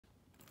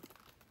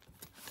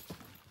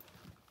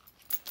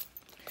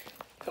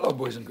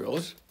Hello, boys and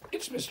girls.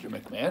 It's Mr.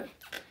 McMahon,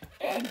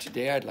 and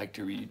today I'd like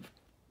to read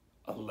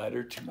a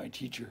letter to my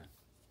teacher.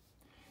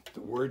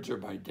 The words are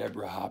by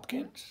Deborah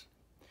Hopkins,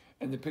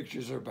 and the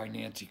pictures are by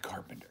Nancy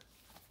Carpenter.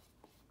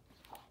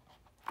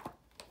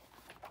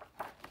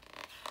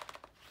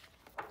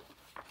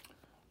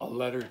 A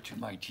letter to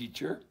my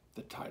teacher,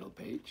 the title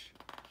page.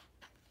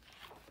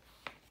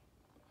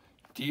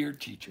 Dear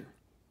teacher,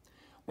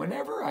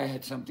 whenever I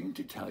had something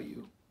to tell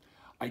you,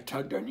 I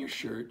tugged on your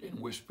shirt and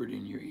whispered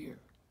in your ear.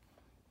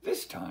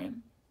 This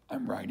time,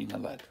 I'm writing a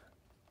letter.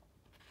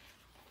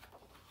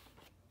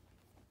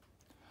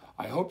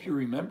 I hope you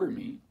remember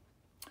me.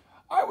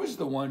 I was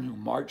the one who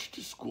marched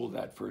to school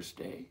that first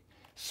day,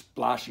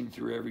 splashing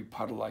through every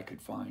puddle I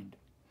could find.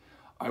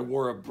 I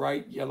wore a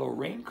bright yellow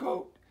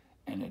raincoat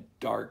and a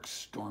dark,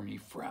 stormy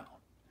frown,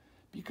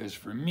 because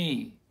for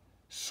me,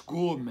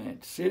 school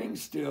meant sitting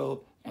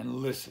still and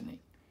listening.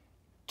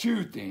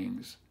 Two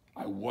things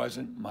I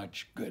wasn't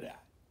much good at.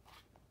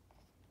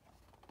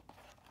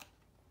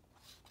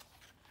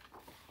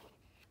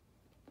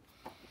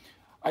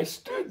 I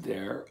stood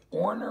there,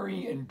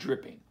 ornery and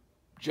dripping,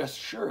 just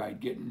sure I'd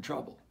get in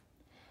trouble.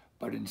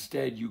 But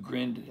instead you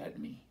grinned at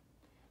me.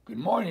 Good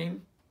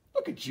morning.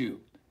 Look at you,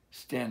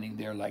 standing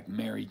there like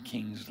Mary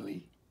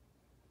Kingsley.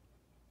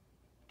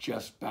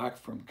 Just back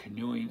from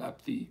canoeing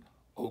up the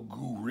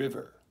Ogu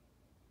River.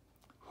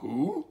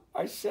 Who?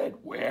 I said.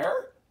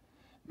 Where?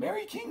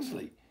 Mary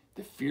Kingsley,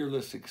 the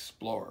fearless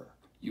explorer,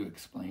 you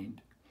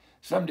explained.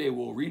 Someday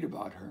we'll read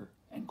about her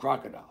and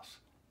crocodiles.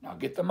 Now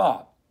get the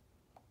mob.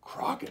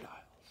 Crocodiles.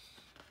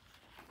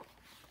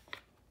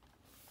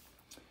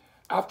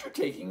 After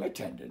taking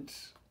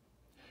attendance,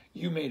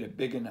 you made a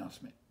big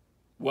announcement.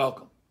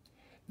 Welcome.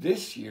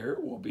 This year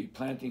we'll be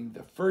planting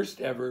the first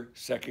ever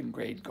second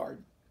grade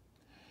garden.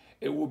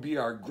 It will be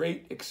our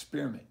great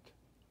experiment.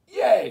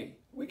 Yay!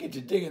 We get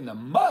to dig in the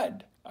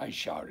mud, I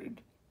shouted.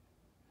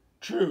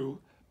 True,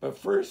 but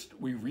first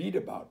we read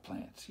about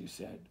plants, you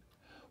said.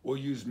 We'll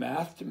use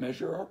math to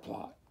measure our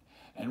plot,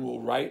 and we'll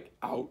write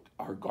out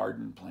our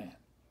garden plan.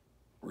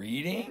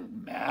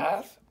 Reading,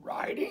 math,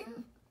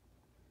 writing?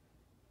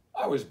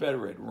 I was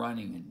better at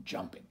running and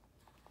jumping.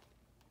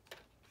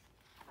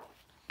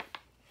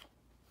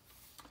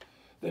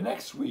 The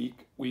next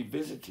week, we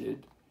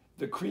visited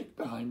the creek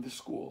behind the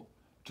school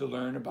to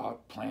learn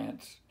about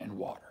plants and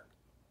water.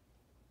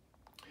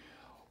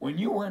 When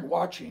you weren't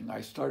watching,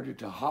 I started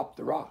to hop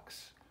the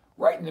rocks.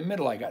 Right in the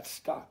middle, I got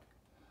stuck.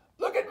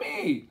 Look at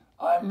me!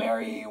 I'm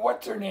Mary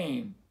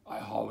What's-Her-Name, I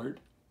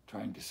hollered,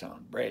 trying to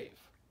sound brave.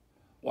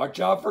 Watch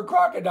out for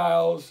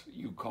crocodiles,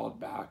 you called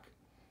back.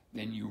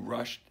 Then you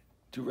rushed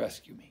to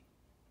rescue me.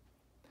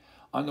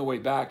 On the way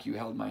back, you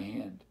held my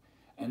hand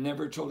and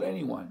never told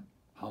anyone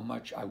how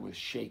much I was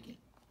shaking.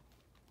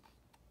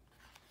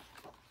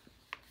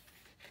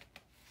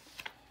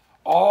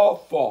 All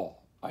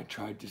fall, I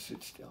tried to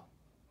sit still.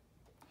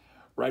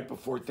 Right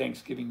before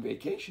Thanksgiving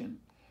vacation,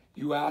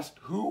 you asked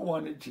who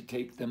wanted to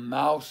take the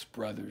Mouse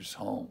brothers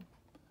home.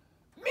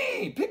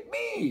 Me, pick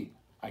me,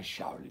 I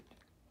shouted.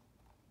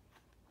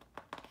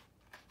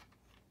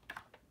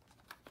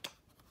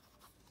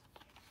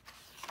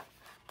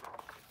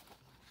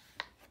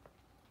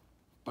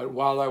 But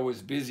while I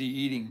was busy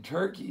eating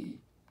turkey,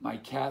 my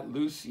cat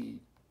Lucy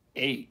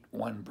ate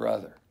one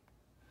brother.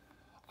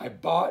 I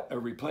bought a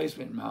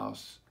replacement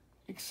mouse,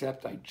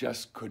 except I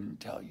just couldn't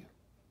tell you.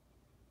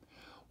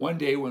 One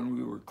day when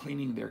we were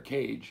cleaning their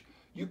cage,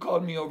 you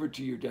called me over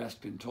to your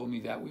desk and told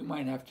me that we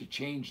might have to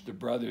change the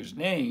brothers'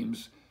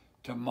 names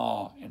to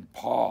Ma and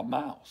Pa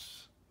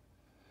Mouse.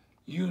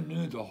 You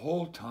knew the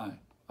whole time,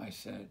 I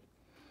said.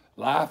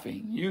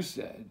 Laughing, you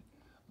said,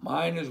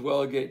 might as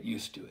well get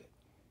used to it.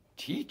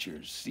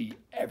 Teachers see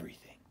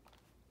everything.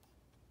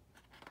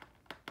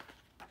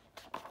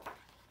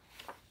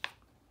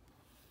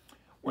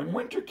 When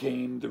winter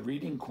came, the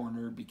reading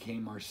corner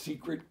became our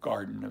secret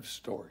garden of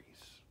stories.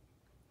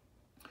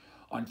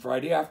 On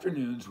Friday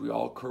afternoons, we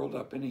all curled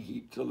up in a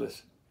heap to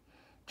listen,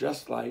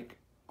 just like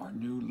our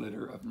new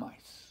litter of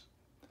mice.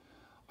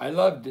 I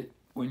loved it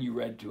when you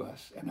read to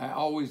us, and I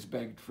always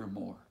begged for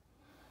more.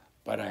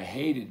 But I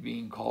hated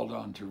being called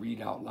on to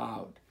read out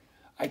loud.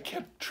 I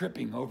kept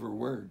tripping over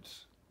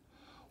words.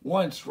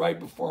 Once, right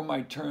before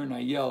my turn, I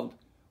yelled,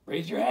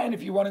 "Raise your hand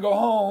if you want to go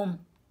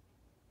home."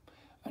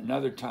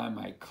 Another time,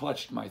 I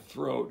clutched my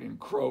throat and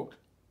croaked,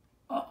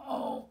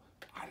 "Uh-oh,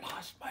 I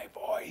lost my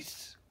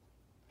voice."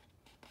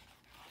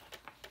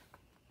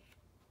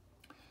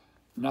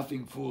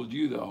 Nothing fooled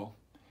you, though.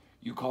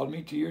 You called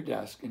me to your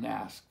desk and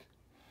asked,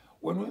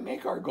 "When we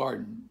make our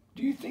garden,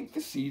 do you think the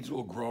seeds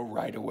will grow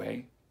right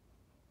away?"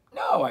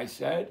 "No," I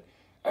said.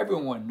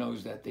 "Everyone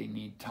knows that they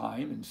need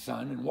time and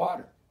sun and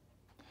water."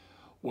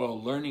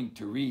 "Well, learning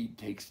to read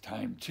takes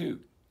time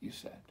too," you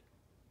said.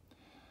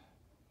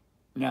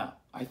 "Now,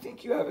 I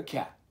think you have a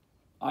cat."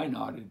 I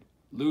nodded.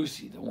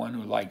 "Lucy, the one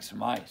who likes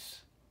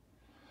mice."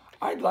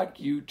 "I'd like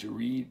you to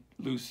read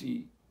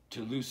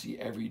to Lucy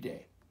every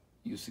day,"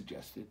 you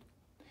suggested.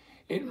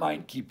 "It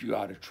might keep you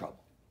out of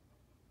trouble."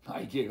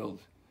 I giggled.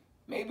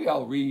 "Maybe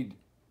I'll read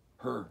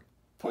her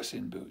Puss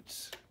in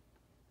Boots."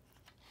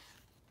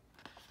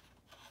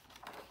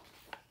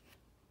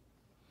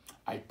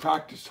 I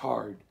practiced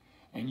hard,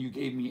 and you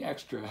gave me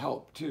extra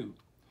help, too.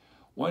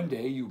 One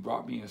day you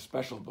brought me a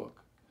special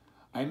book.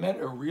 I met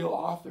a real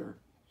author,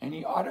 and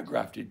he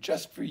autographed it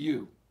just for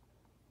you.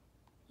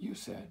 You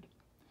said.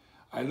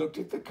 I looked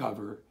at the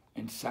cover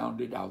and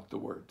sounded out the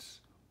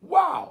words.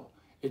 Wow,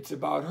 it's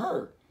about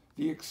her,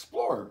 the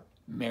explorer,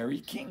 Mary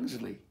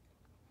Kingsley.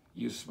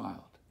 You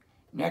smiled.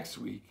 Next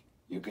week,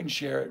 you can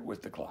share it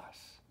with the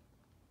class.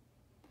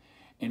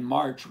 In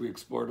March, we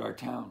explored our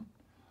town.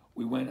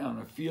 We went on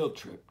a field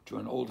trip to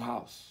an old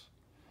house.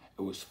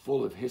 It was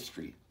full of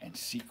history and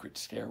secret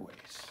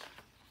stairways.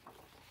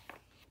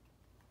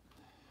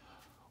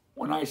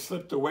 When I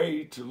slipped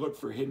away to look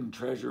for hidden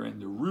treasure in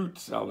the root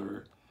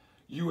cellar,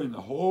 you and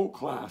the whole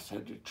class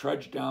had to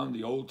trudge down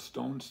the old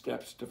stone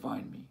steps to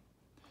find me.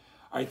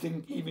 I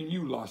think even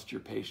you lost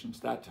your patience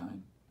that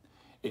time.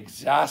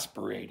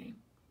 Exasperating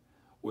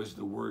was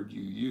the word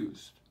you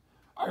used.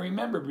 I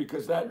remember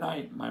because that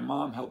night my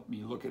mom helped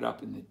me look it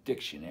up in the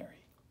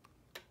dictionary.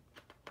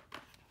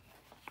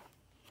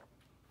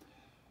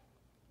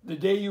 The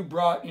day you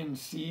brought in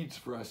seeds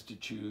for us to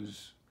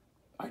choose,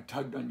 I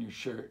tugged on your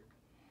shirt.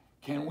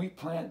 Can we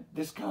plant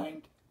this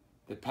kind?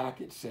 The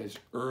packet says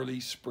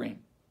early spring.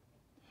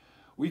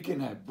 We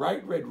can have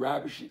bright red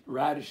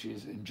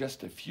radishes in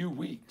just a few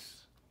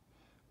weeks.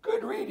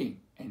 Good reading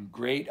and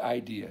great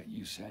idea,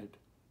 you said.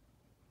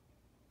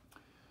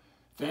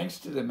 Thanks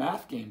to the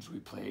math games we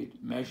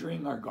played,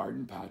 measuring our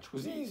garden patch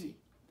was easy.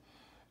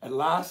 At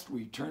last,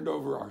 we turned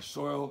over our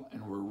soil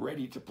and were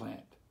ready to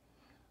plant.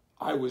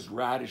 I was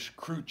radish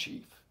crew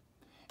chief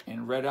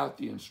and read out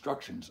the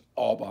instructions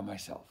all by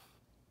myself.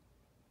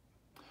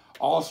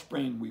 All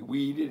spring, we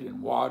weeded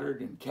and watered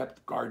and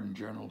kept garden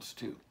journals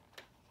too.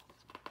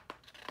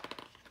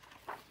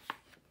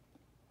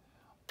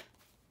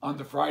 On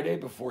the Friday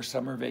before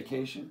summer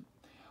vacation,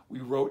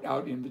 we wrote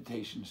out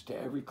invitations to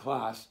every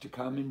class to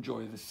come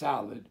enjoy the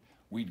salad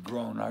we'd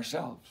grown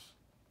ourselves.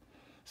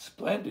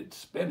 Splendid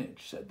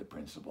spinach, said the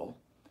principal.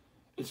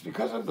 It's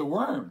because of the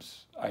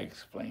worms, I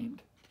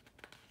explained.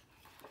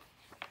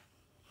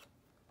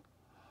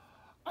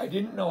 I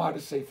didn't know how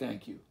to say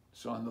thank you,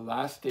 so on the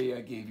last day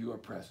I gave you a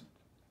present,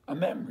 a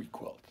memory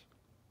quilt.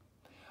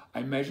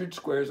 I measured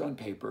squares on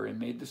paper and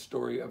made the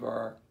story of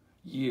our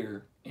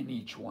year in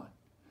each one.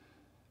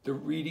 The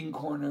reading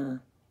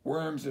corner,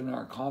 worms in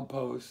our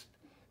compost,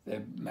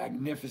 the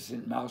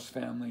magnificent mouse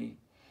family,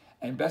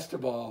 and best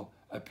of all,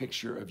 a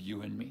picture of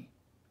you and me.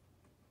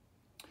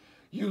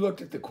 You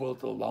looked at the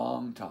quilt a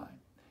long time,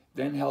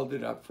 then held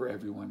it up for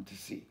everyone to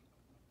see.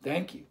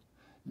 Thank you.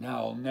 Now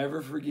I'll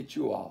never forget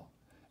you all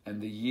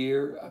and the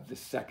year of the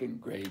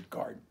second grade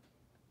garden.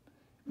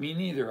 Me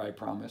neither, I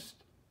promised,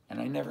 and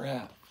I never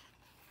have.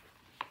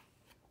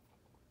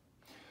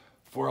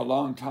 For a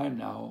long time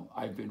now,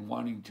 I've been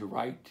wanting to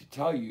write to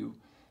tell you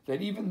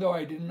that even though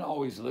I didn't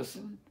always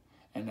listen,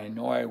 and I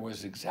know I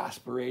was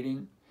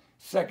exasperating,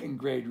 second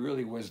grade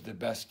really was the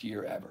best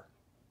year ever.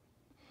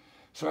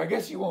 So I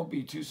guess you won't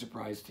be too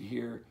surprised to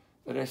hear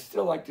that I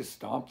still like to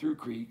stomp through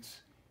creeks,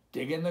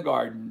 dig in the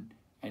garden,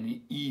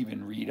 and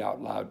even read out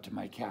loud to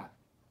my cat.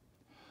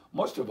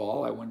 Most of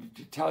all, I wanted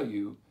to tell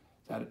you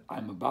that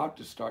I'm about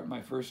to start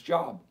my first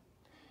job.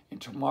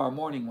 And tomorrow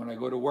morning when I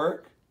go to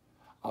work,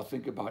 I'll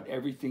think about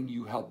everything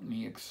you helped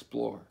me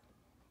explore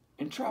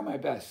and try my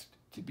best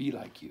to be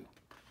like you.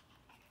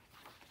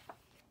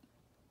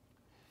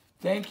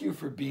 Thank you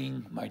for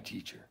being my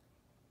teacher.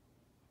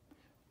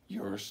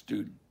 You're a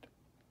student.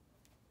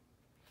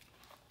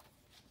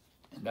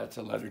 And that's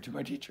a letter to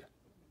my teacher.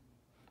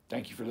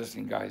 Thank you for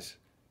listening, guys.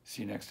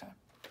 See you next time.